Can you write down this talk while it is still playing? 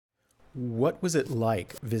What was it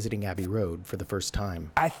like visiting Abbey Road for the first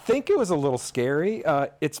time? I think it was a little scary.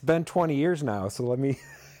 It's been 20 years now, so let me.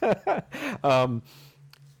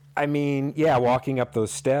 I mean, yeah, walking up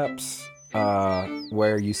those steps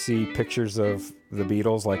where you see pictures of the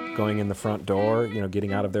Beatles, like going in the front door,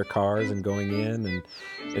 getting out of their cars and going in, and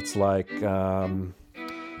it's like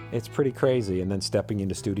it's pretty crazy. And then stepping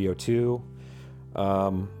into Studio 2,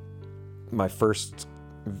 my first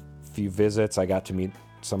few visits, I got to meet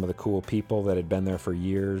some of the cool people that had been there for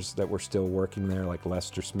years that were still working there, like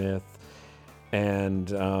Lester Smith. And,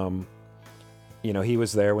 he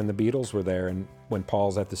was there when the Beatles were there. And when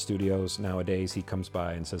Paul's at the studios nowadays, he comes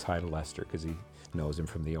by and says hi to Lester because he knows him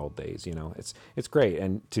from the old days. It's great.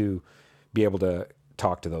 And to be able to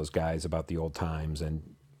talk to those guys about the old times and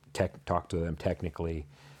talk to them technically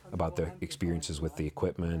about their experiences with the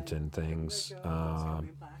equipment and things,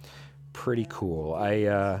 pretty cool.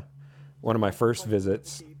 One of my first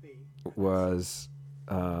visits was,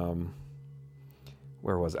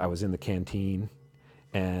 where was I? I was in the canteen,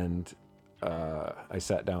 and I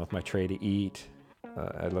sat down with my tray to eat.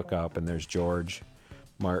 I look up, and there's George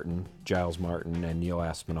Martin, Giles Martin, and Neil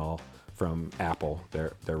Aspinall from Apple,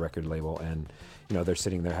 their record label, and they're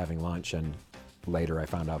sitting there having lunch. And later, I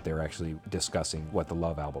found out they were actually discussing what the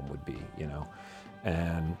Love album would be,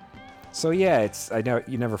 and. So yeah,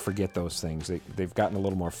 you never forget those things. They've gotten a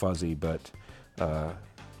little more fuzzy, but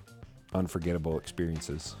unforgettable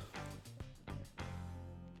experiences.